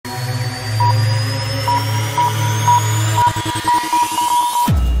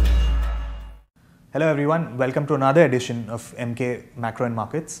Hello everyone, welcome to another edition of Emkay Macro and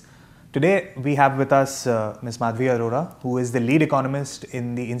Markets. Today we have with us Ms. Madhavi Arora, who is the lead economist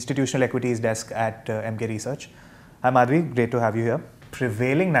in the institutional equities desk at Emkay Research. Hi Madhavi, great to have you here.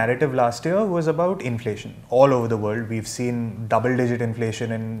 Prevailing narrative last year was about inflation. All over the world, we've seen double-digit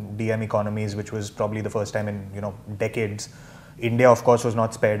inflation in DM economies, which was probably the first time in decades. India, of course, was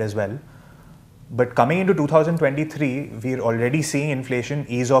not spared as well. But coming into 2023, we're already seeing inflation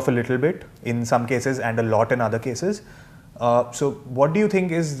ease off a little bit in some cases and a lot in other cases. So what do you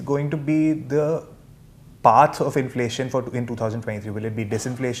think is going to be the path of inflation in 2023? Will it be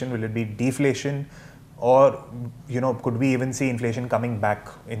disinflation? Will it be deflation? Or could we even see inflation coming back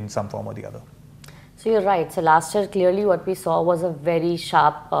in some form or the other? So you're right. So last year, clearly what we saw was a very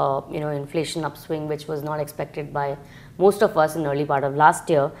sharp, inflation upswing, which was not expected by most of us in the early part of last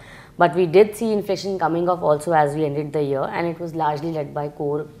year. But we did see inflation coming off also as we ended the year, and it was largely led by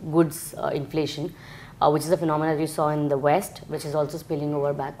core goods inflation, which is a phenomenon we saw in the West, which is also spilling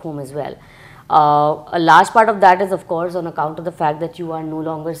over back home as well. A large part of that is, of course, on account of the fact that you are no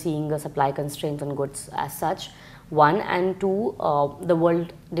longer seeing a supply constraint on goods as such. One, and two, the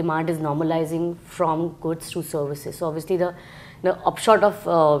world demand is normalizing from goods to services. So obviously the upshot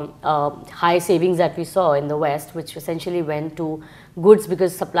of high savings that we saw in the West, which essentially went to goods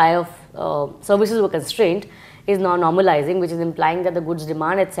because supply of services were constrained, is now normalizing, which is implying that the goods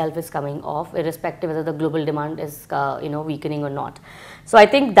demand itself is coming off, irrespective whether the global demand is weakening or not. So I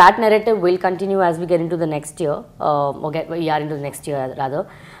think that narrative will continue as we get into the next year, we are into the next year rather.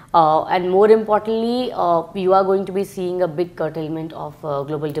 And more importantly, you are going to be seeing a big curtailment of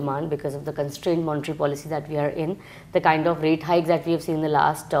global demand because of the constrained monetary policy that we are in. The kind of rate hikes that we have seen in the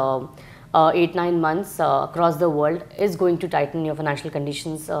last 8-9 months across the world is going to tighten your financial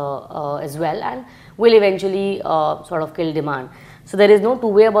conditions as well, and will eventually sort of kill demand. So there is no two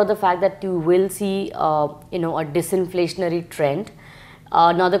way about the fact that you will see a disinflationary trend.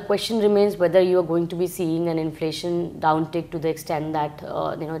 Now the question remains whether you are going to be seeing an inflation downtick to the extent that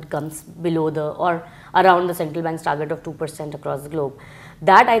it comes below or around the central bank's target of 2% across the globe.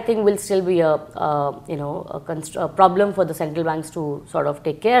 That I think will still be a problem for the central banks to sort of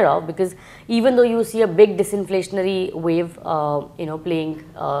take care of, because even though you see a big disinflationary wave playing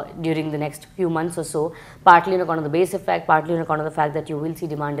during the next few months or so, partly on account of the base effect, partly on account of the fact that you will see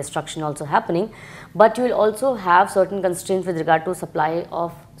demand destruction also happening, but you will also have certain constraints with regard to supply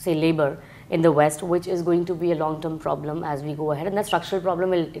of, say, labor in the West, which is going to be a long-term problem as we go ahead, and that structural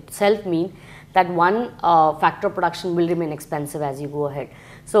problem will itself mean that one factor of production will remain expensive as you go ahead.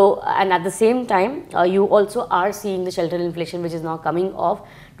 So, and at the same time, you also are seeing the shelter inflation, which is now coming off,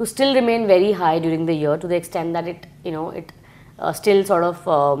 to still remain very high during the year, to the extent that it still sort of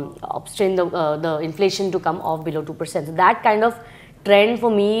upstrain the inflation to come off below 2%. So that kind of trend for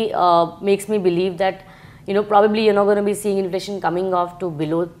me makes me believe that probably you're not going to be seeing inflation coming off to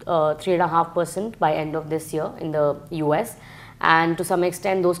below 3.5% by end of this year in the US. And to some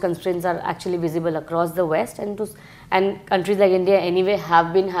extent, those constraints are actually visible across the West, and countries like India anyway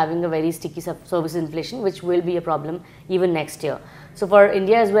have been having a very sticky service inflation, which will be a problem even next year. So for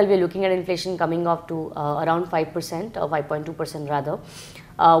India as well, we're looking at inflation coming off to around 5% or 5.2% rather,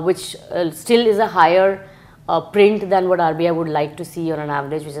 which still is a higher print than what RBI would like to see on an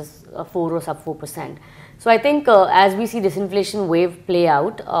average, which is 4 or sub 4%. So I think as we see disinflation wave play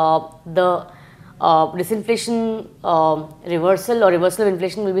out, the disinflation reversal of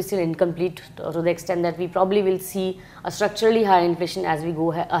inflation will be still incomplete to the extent that we probably will see a structurally high inflation as we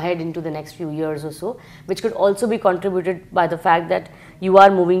go ahead into the next few years or so, which could also be contributed by the fact that you are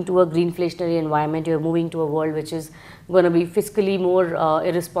moving to a greenflationary environment. You are moving to a world which is going to be fiscally more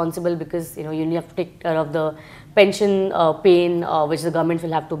irresponsible, because you have to take care of the pension pain which the government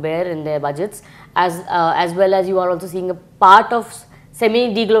will have to bear in their budgets, as well as you are also seeing a part of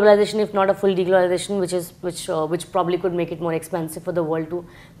semi-deglobalization, if not a full deglobalization, which probably could make it more expensive for the world to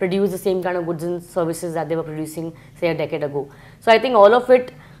produce the same kind of goods and services that they were producing, say, a decade ago. So I think all of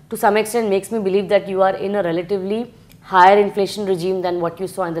it, to some extent, makes me believe that you are in a relatively higher inflation regime than what you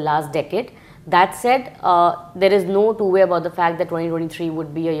saw in the last decade. That said, there is no two way about the fact that 2023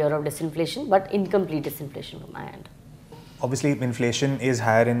 would be a year of disinflation, but incomplete disinflation from my end. Obviously, inflation is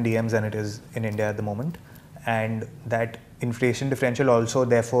higher in DMs than it is in India at the moment, and that inflation differential also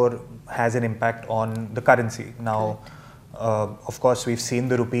therefore has an impact on the currency. Now, of course, we've seen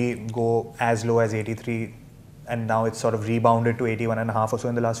the rupee go as low as 83, and now it's sort of rebounded to 81.5 or so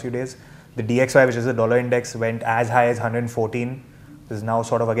in the last few days. The DXY, which is the dollar index, went as high as 114. Is now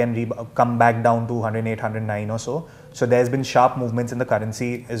sort of again come back down to 108, 109 or so. So there's been sharp movements in the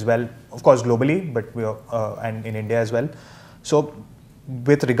currency as well, of course globally, but and in India as well. So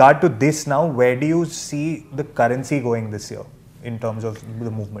with regard to this now, where do you see the currency going this year in terms of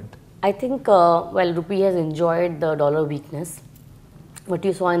the movement? I think, rupee has enjoyed the dollar weakness. What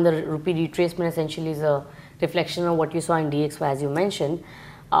you saw in the rupee retracement essentially is a reflection of what you saw in DXY, as you mentioned,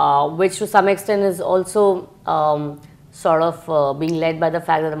 which to some extent is also being led by the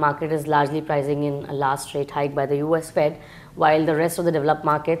fact that the market is largely pricing in a last rate hike by the US Fed, while the rest of the developed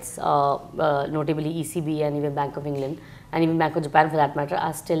markets, notably ECB and even Bank of England and even Bank of Japan for that matter,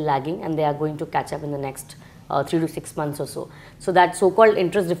 are still lagging, and they are going to catch up in the next 3 to 6 months or so. So that so-called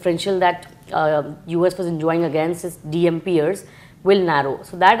interest differential that US was enjoying against its DM peers will narrow.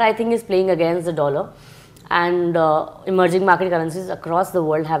 So that I think is playing against the dollar, and emerging market currencies across the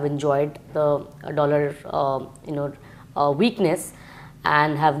world have enjoyed the dollar weakness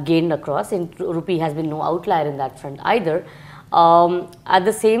and have gained across. And rupee has been no outlier in that front either. At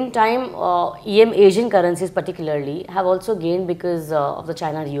the same time, EM Asian currencies particularly have also gained because of the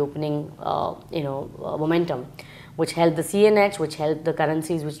China reopening momentum, which helped the CNH, which helped the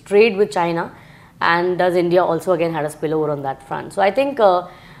currencies which trade with China, and thus India also again had a spillover on that front. So I think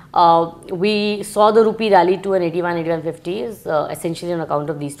we saw the rupee rally to an 81, 81.50 is essentially on account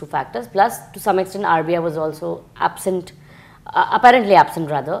of these two factors, plus to some extent RBI was also absent, apparently absent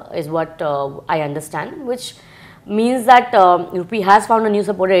rather, is what I understand, which means that rupee has found a new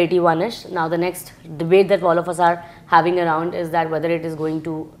support at 81ish. Now the next debate that all of us are having around is that whether it is going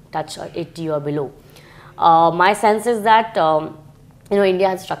to touch 80 or below. My sense is that India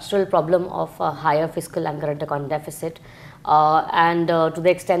has a structural problem of a higher fiscal and current account deficit, and to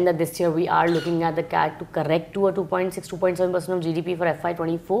the extent that this year we are looking at the CAD to correct to a 2.6, 2.7% of GDP for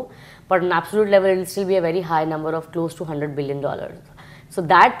FY24, but on absolute level it will still be a very high number of close to $100 billion. So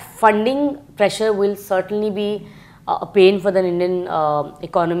that funding pressure will certainly be a pain for the Indian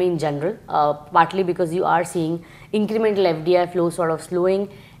economy in general, partly because you are seeing incremental FDI flows sort of slowing.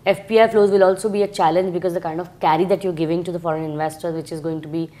 FPI flows will also be a challenge because the kind of carry that you're giving to the foreign investors, which is going to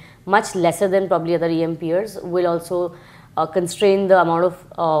be much lesser than probably other EM peers, will also constrain the amount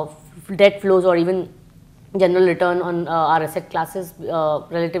of debt flows or even general return on our asset classes,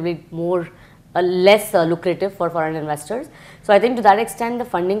 relatively more less lucrative for foreign investors. So I think to that extent the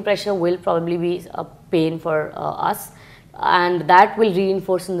funding pressure will probably be a pain for us, and that will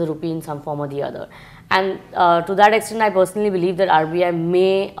reinforce in the rupee in some form or the other. And to that extent I personally believe that RBI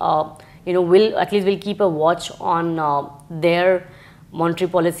may will keep a watch on their monetary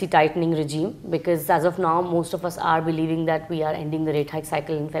policy tightening regime, because as of now most of us are believing that we are ending the rate hike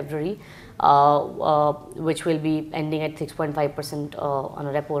cycle in February, which will be ending at 6.5% on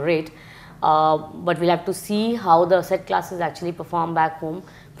a repo rate. But we'll have to see how the asset classes actually perform back home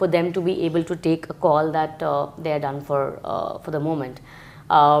for them to be able to take a call that they are done for the moment.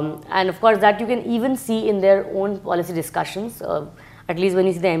 And of course that you can even see in their own policy discussions, at least when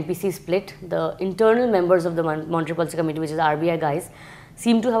you see the MPC split, the internal members of the Monetary Policy Committee, which is RBI guys,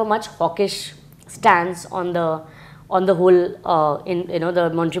 seem to have a much hawkish stance on the whole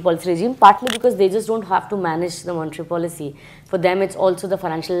the monetary policy regime, partly because they just don't have to manage the monetary policy. For them it's also the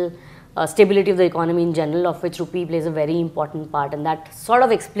financial stability of the economy in general, of which rupee plays a very important part, and that sort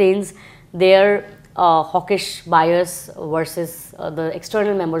of explains their hawkish bias versus the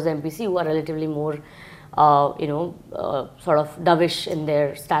external members of MPC, who are relatively more sort of dovish in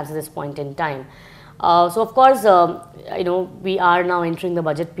their stance at this point in time. So of course we are now entering the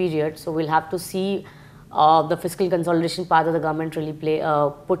budget period, so we'll have to see the fiscal consolidation path that the government really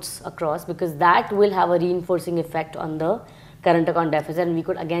puts across, because that will have a reinforcing effect on the current account deficit, and we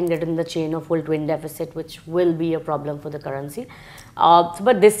could again get in the chain of full twin deficit, which will be a problem for the currency.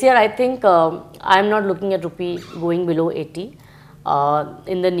 But this year I think I'm not looking at rupee going below 80.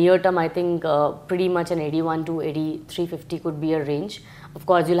 In the near term I think pretty much an 81 to 83.50 could be a range. Of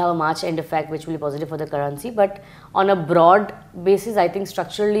course you'll have a March end effect which will be positive for the currency, but on a broad basis I think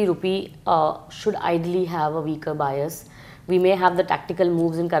structurally rupee should ideally have a weaker bias. We may have the tactical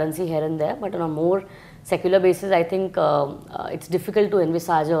moves in currency here and there, but on a more secular basis I think it's difficult to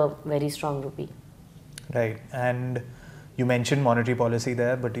envisage a very strong rupee. Right, and you mentioned monetary policy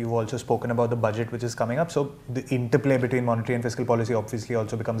there, but you've also spoken about the budget which is coming up. So the interplay between monetary and fiscal policy obviously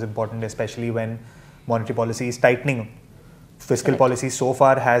also becomes important, especially when monetary policy is tightening. Fiscal policy so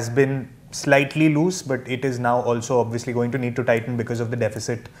far has been slightly loose, but it is now also obviously going to need to tighten because of the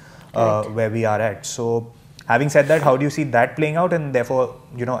deficit where we are at. So having said that, how do you see that playing out? And therefore,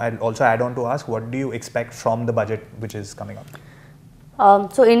 I'll also add on to ask, what do you expect from the budget which is coming up?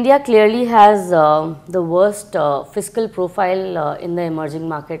 So India clearly has the worst fiscal profile in the emerging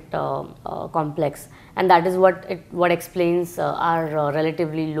market complex, and that is what explains our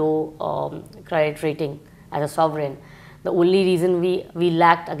relatively low credit rating as a sovereign. The only reason we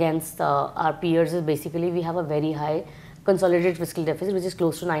lacked against our peers is basically we have a very high consolidated fiscal deficit, which is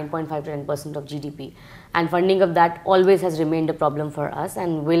close to 9.5 to 10% of GDP, and funding of that always has remained a problem for us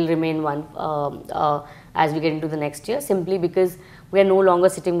and will remain one as we get into the next year, simply because we are no longer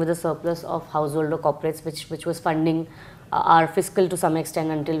sitting with a surplus of household or corporates, which was funding our fiscal to some extent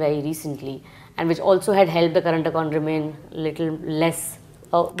until very recently, and which also had helped the current account remain little less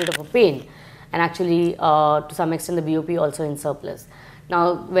a bit of a pain, and actually to some extent the BOP also in surplus.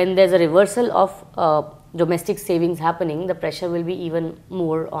 Now, when there's a reversal of domestic savings happening, the pressure will be even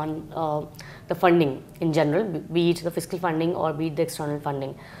more on the funding in general, be it the fiscal funding or be it the external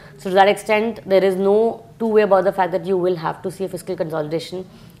funding. So to that extent, there is no two way about the fact that you will have to see a fiscal consolidation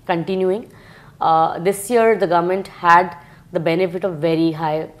continuing. This year, the government had the benefit of very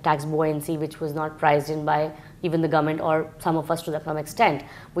high tax buoyancy, which was not priced in by even the government or some of us to some extent,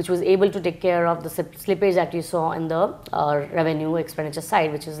 which was able to take care of the slippage that you saw in the revenue expenditure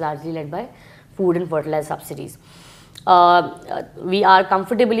side, which is largely led by food and fertilizer subsidies. We are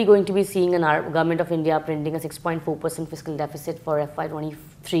comfortably going to be seeing in our government of India printing a 6.4% fiscal deficit for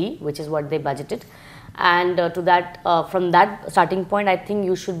FY23, which is what they budgeted. And to that, from that starting point, I think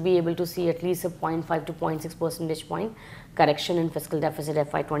you should be able to see at least a 0.5 to 0.6 percentage point correction in fiscal deficit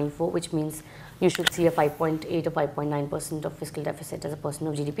FY24, which means you should see a 5.8 or 5.9% of fiscal deficit as a percent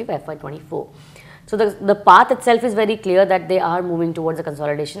of GDP by FY24. So the path itself is very clear that they are moving towards a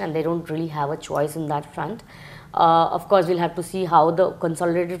consolidation and they don't really have a choice in that front. Of course, we'll have to see how the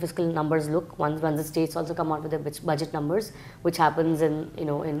consolidated fiscal numbers look once the states also come out with their budget numbers, which happens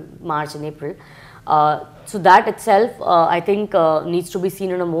in March and April. So that itself, I think, needs to be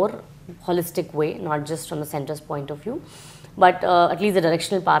seen in a more holistic way, not just from the centre's point of view, but at least the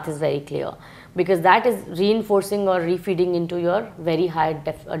directional path is very clear, because that is reinforcing or refeeding into your very high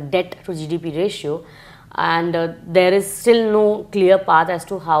debt to GDP ratio, and there is still no clear path as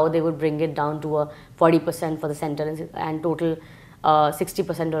to how they would bring it down to a 40% for the centre and total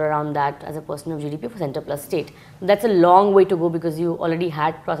 60% or around that as a percent of GDP for centre plus state. That's a long way to go, because you already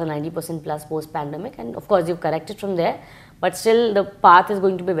had crossed a 90% plus post pandemic, and of course you've corrected from there, but still the path is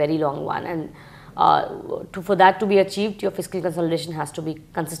going to be a very long one, and for that to be achieved, your fiscal consolidation has to be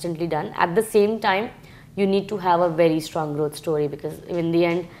consistently done. At the same time, you need to have a very strong growth story, because in the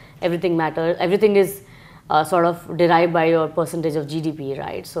end everything matters, everything is sort of derived by your percentage of GDP,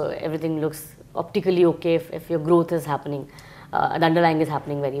 right? So everything looks optically okay if your growth is happening, the underlying is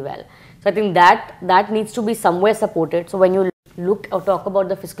happening very well. So I think that needs to be somewhere supported. So when you look or talk about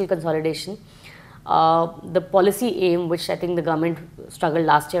the fiscal consolidation, the policy aim, which I think the government struggled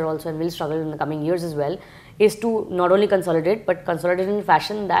last year also and will struggle in the coming years as well, is to not only consolidate, but consolidate in a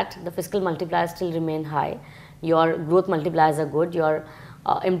fashion that the fiscal multipliers still remain high, your growth multipliers are good, your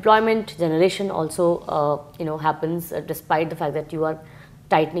employment generation also happens despite the fact that you are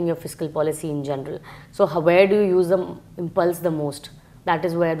tightening your fiscal policy in general. So where do you use the impulse the most? That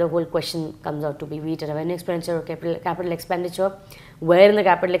is where the whole question comes out to be it a revenue expenditure or capital expenditure, where in the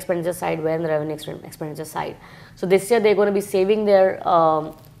capital expenditure side, where in the revenue expenditure side. So this year they're going to be saving their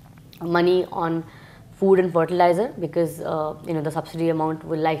money on food and fertilizer, because the subsidy amount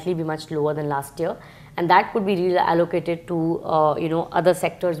will likely be much lower than last year, and that could be reallocated to other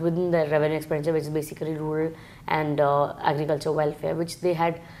sectors within the revenue expenditure, which is basically rural and agriculture welfare, which they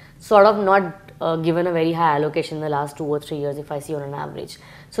had sort of not given a very high allocation in the last 2 or 3 years, if I see on an average.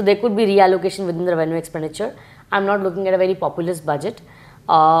 So there could be reallocation within the revenue expenditure. I'm not looking at a very populist budget,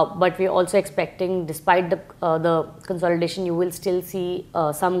 but we're also expecting, despite the consolidation, you will still see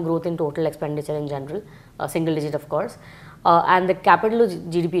some growth in total expenditure in general, single digit of course. And the capital to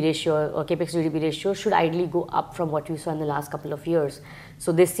GDP ratio or capex to GDP ratio should ideally go up from what we saw in the last couple of years.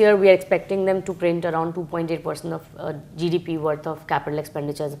 So this year we are expecting them to print around 2.8% of GDP worth of capital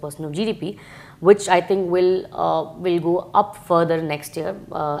expenditure as a percent of GDP, which I think will go up further next year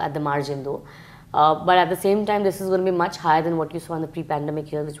at the margin though. But at the same time, this is going to be much higher than what you saw in the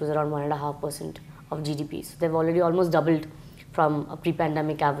pre-pandemic year, which was around 1.5% of GDP. So they've already almost doubled from a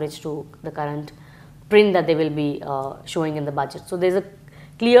pre-pandemic average to the current print that they will be showing in the budget. So there's a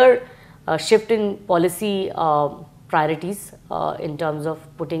clear shift in policy priorities in terms of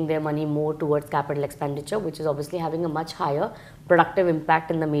putting their money more towards capital expenditure, which is obviously having a much higher productive impact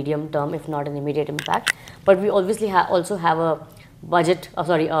in the medium term, if not an immediate impact. But we obviously also have a budget,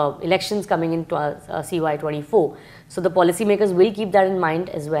 elections coming into CY24. So the policymakers will keep that in mind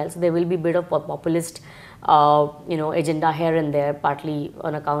as well. So there will be a bit of populist agenda here and there, partly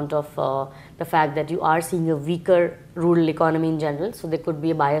on account of the fact that you are seeing a weaker rural economy in general. So there could be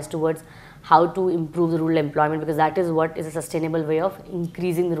a bias towards how to improve the rural employment, because that is what is a sustainable way of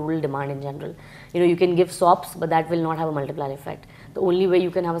increasing the rural demand in general. You can give SOPs, but that will not have a multiplier effect. The only way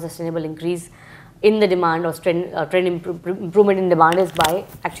you can have a sustainable increase in the demand or improvement in demand is by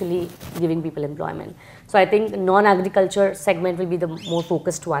actually giving people employment. So I think non-agriculture segment will be the more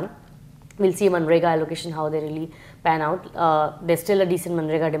focused one. We'll see Manrega allocation, how they really pan out. There's still a decent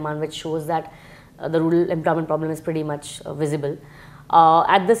Manrega demand, which shows that the rural employment problem is pretty much visible.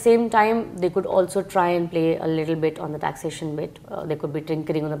 At the same time, they could also try and play a little bit on the taxation bit. They could be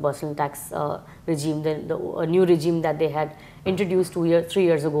tinkering on the personal tax regime, the new regime that they had introduced 3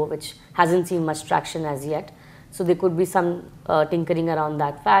 years ago, which hasn't seen much traction as yet. So there could be some tinkering around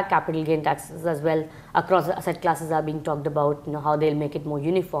that fact. Capital gain taxes as well across the asset classes are being talked about, how they'll make it more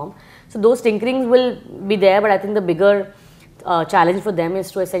uniform. So those tinkerings will be there, but I think the bigger challenge for them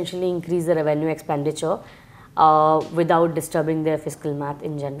is to essentially increase the revenue expenditure without disturbing their fiscal math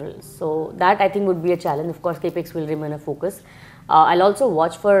in general. So that I think would be a challenge. Of course, capex will remain a focus. I'll also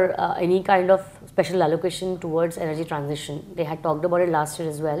watch for any kind of special allocation towards energy transition. They had talked about it last year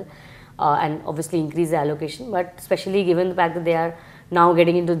as well, and obviously increase the allocation, but especially given the fact that they are now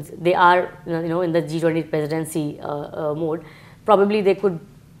getting into, they are in the G20 presidency mode, probably they could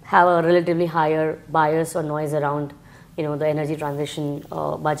have a relatively higher bias or noise around the energy transition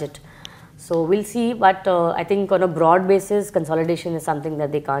budget. So we'll see, but I think on a broad basis, consolidation is something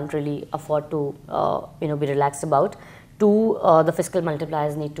that they can't really afford to be relaxed about. Two, the fiscal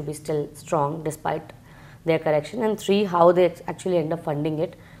multipliers need to be still strong despite their correction, and three, how they actually end up funding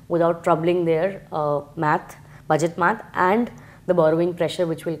it without troubling their budget math, and the borrowing pressure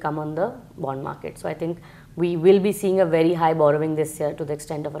which will come on the bond market. So I think we will be seeing a very high borrowing this year to the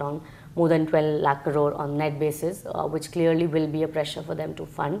extent of around more than 12 lakh crore on net basis, which clearly will be a pressure for them to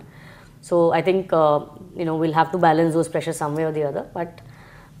fund. So I think we'll have to balance those pressures some way or the other, but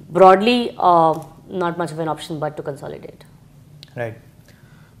broadly not much of an option but to consolidate. Right.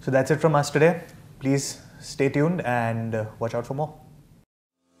 So that's it from us today. Please stay tuned and watch out for more.